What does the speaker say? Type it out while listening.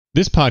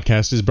This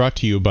podcast is brought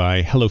to you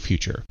by Hello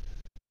Future.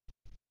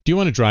 Do you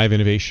want to drive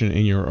innovation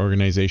in your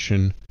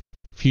organization,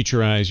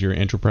 futurize your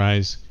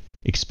enterprise,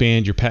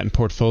 expand your patent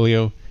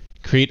portfolio,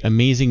 create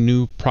amazing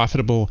new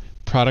profitable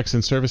products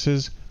and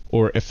services,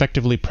 or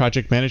effectively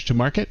project manage to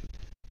market?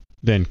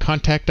 Then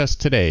contact us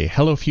today,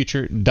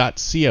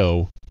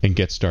 hellofuture.co, and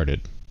get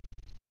started.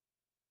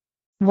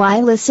 Why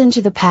listen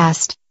to the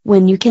past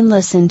when you can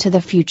listen to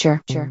the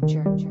future?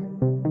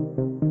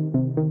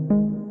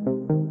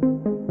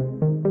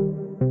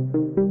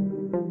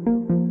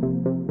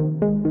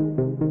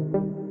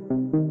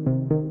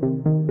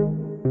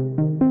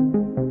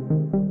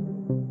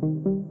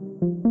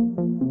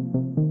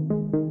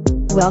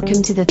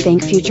 Welcome to the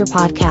Think Future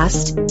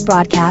podcast,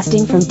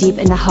 broadcasting from deep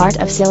in the heart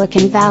of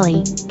Silicon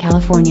Valley,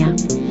 California.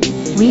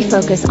 We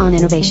focus on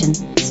innovation,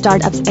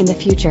 startups, and the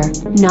future,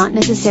 not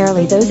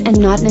necessarily those and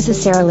not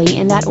necessarily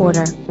in that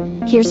order.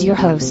 Here's your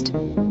host.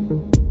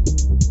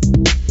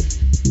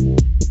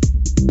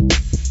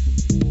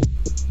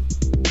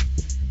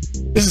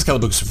 This is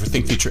Calabusa for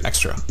Think Future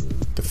Extra,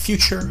 the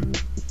future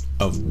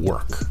of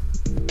work.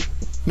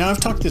 Now, I've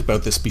talked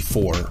about this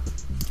before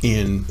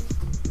in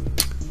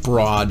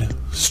broad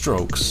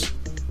strokes,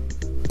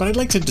 but I'd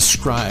like to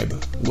describe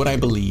what I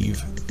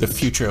believe the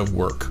future of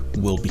work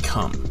will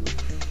become.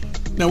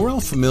 Now, we're all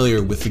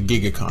familiar with the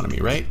gig economy,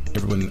 right?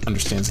 Everyone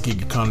understands the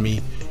gig economy.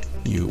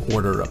 You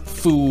order up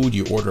food,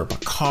 you order up a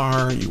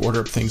car, you order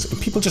up things,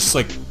 and people just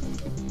like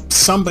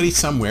somebody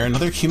somewhere,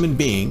 another human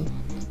being,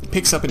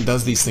 picks up and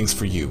does these things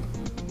for you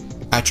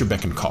at your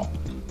beck and call,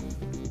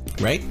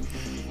 right?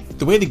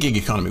 The way the gig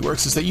economy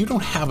works is that you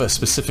don't have a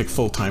specific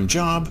full-time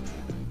job,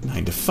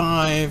 9 to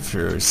 5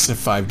 or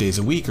 5 days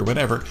a week or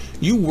whatever.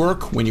 You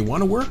work when you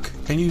want to work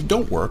and you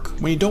don't work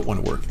when you don't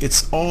want to work.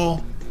 It's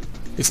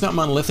not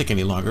monolithic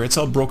any longer. It's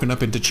all broken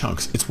up into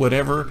chunks. It's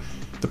whatever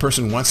the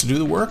person who wants to do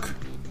the work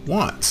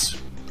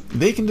wants.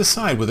 They can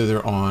decide whether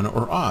they're on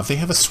or off. They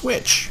have a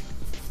switch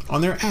on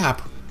their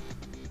app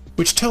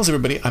which tells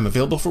everybody I'm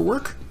available for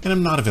work and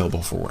I'm not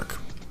available for work.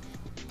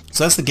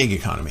 So that's the gig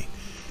economy.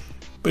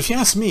 But if you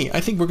ask me, I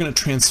think we're going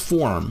to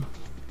transform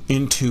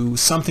into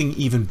something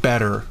even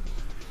better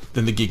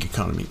than the gig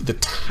economy, the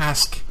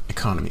task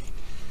economy.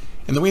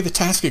 And the way the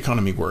task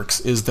economy works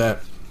is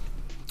that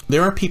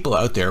there are people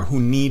out there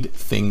who need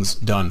things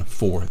done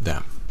for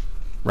them,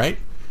 right?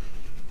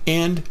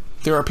 And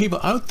there are people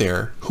out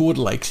there who would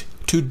like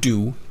to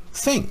do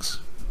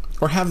things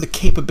or have the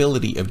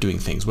capability of doing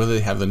things, whether they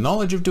have the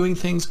knowledge of doing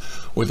things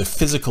or the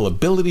physical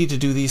ability to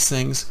do these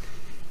things.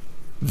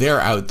 They're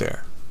out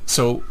there.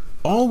 So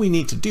all we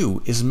need to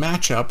do is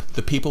match up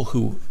the people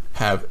who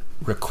have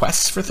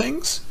requests for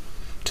things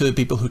to the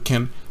people who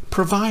can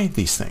provide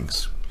these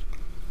things.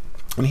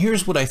 And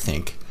here's what I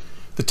think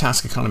the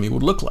task economy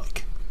would look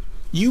like.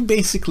 You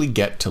basically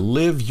get to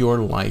live your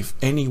life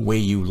any way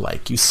you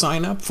like. You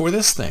sign up for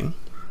this thing,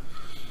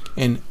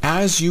 and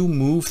as you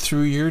move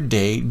through your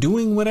day,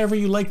 doing whatever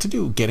you like to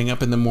do, getting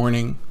up in the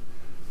morning,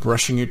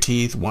 brushing your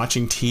teeth,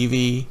 watching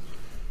TV,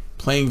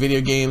 playing video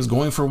games,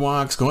 going for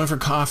walks, going for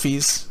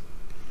coffees,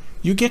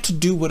 you get to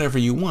do whatever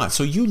you want.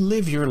 So you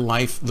live your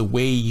life the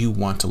way you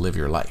want to live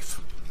your life.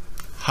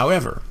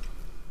 However,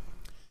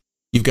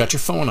 you've got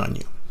your phone on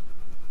you,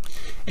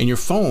 and your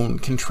phone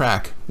can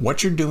track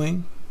what you're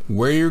doing,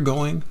 where you're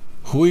going,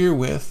 who you're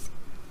with,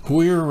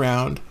 who you're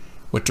around,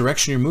 what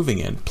direction you're moving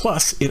in.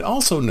 Plus, it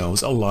also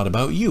knows a lot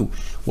about you,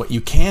 what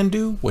you can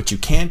do, what you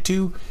can't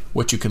do,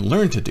 what you can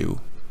learn to do,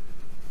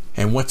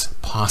 and what's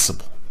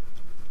possible.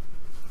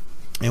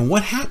 And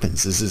what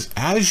happens is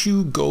as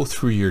you go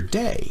through your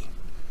day,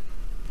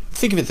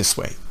 think of it this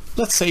way.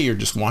 Let's say you're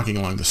just walking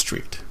along the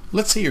street.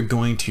 Let's say you're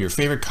going to your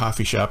favorite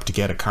coffee shop to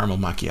get a caramel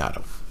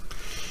macchiato.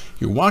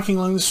 You're walking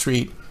along the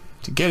street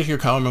to get your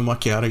caramel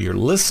macchiato. You're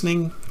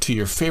listening to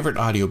your favorite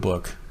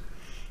audiobook,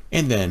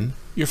 and then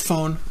your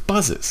phone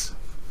buzzes.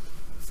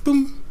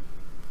 Boom.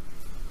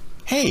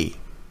 Hey,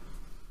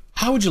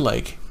 how would you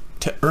like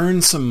to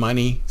earn some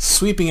money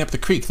sweeping up the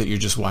creek that you're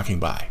just walking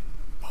by?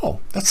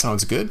 Oh, that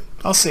sounds good.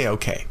 I'll say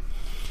okay.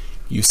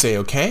 You say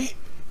okay,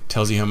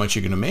 tells you how much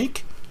you're going to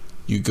make.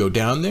 You go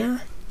down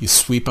there, you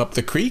sweep up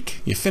the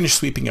creek, you finish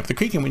sweeping up the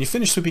creek, and when you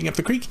finish sweeping up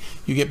the creek,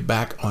 you get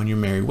back on your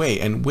merry way.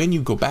 And when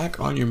you go back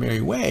on your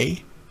merry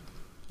way,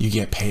 you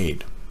get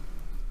paid.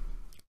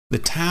 The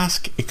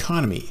task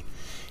economy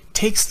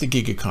takes the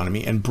gig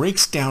economy and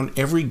breaks down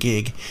every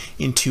gig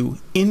into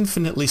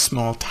infinitely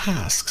small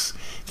tasks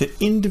that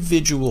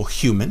individual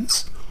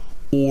humans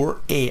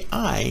or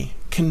AI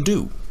can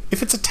do.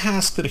 If it's a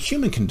task that a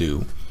human can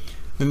do,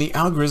 then the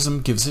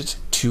algorithm gives it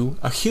to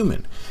a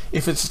human.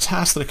 If it's a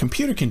task that a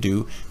computer can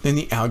do, then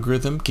the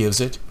algorithm gives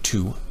it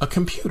to a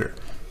computer.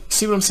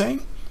 See what I'm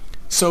saying?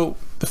 So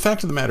the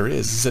fact of the matter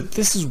is that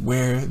this is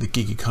where the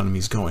gig economy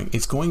is going.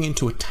 It's going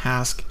into a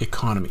task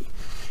economy.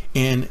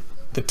 And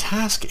the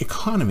task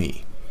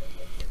economy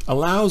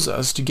allows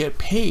us to get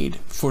paid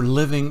for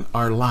living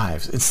our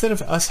lives. Instead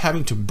of us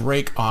having to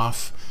break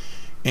off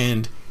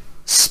and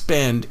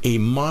spend a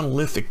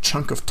monolithic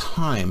chunk of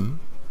time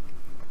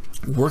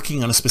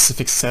working on a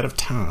specific set of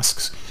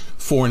tasks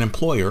for an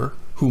employer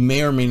who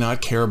may or may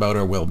not care about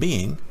our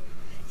well-being.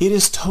 It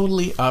is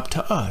totally up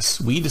to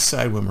us. We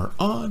decide when we're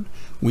on,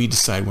 we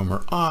decide when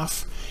we're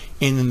off,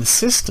 and then the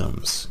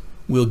systems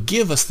will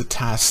give us the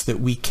tasks that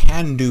we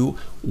can do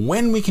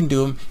when we can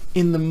do them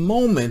in the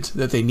moment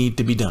that they need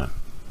to be done.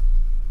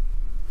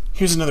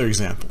 Here's another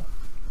example.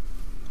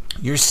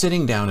 You're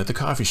sitting down at the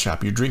coffee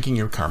shop, you're drinking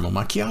your caramel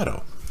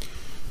macchiato.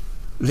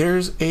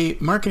 There's a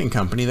marketing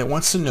company that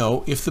wants to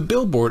know if the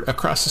billboard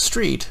across the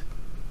street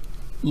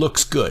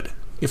looks good,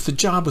 if the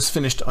job was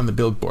finished on the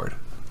billboard.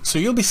 So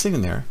you'll be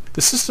sitting there.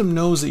 The system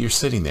knows that you're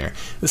sitting there.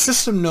 The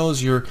system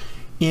knows you're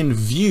in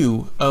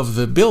view of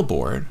the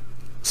billboard.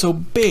 So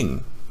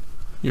bing,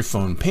 your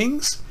phone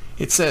pings.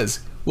 It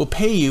says, we'll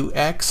pay you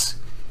X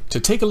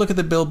to take a look at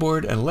the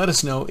billboard and let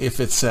us know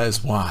if it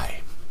says Y.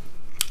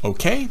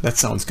 Okay, that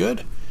sounds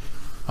good.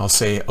 I'll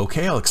say,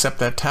 okay, I'll accept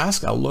that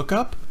task. I'll look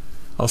up.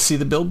 I'll see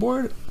the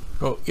billboard.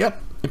 Oh,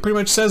 yep, it pretty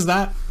much says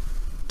that.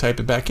 Type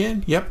it back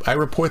in. Yep, I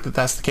report that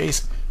that's the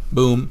case.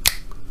 Boom,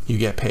 you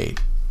get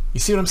paid. You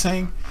see what I'm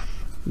saying?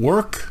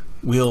 Work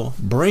will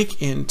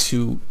break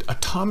into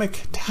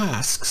atomic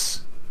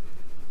tasks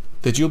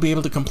that you'll be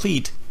able to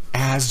complete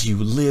as you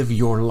live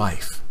your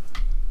life.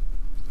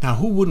 Now,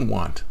 who wouldn't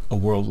want a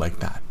world like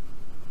that?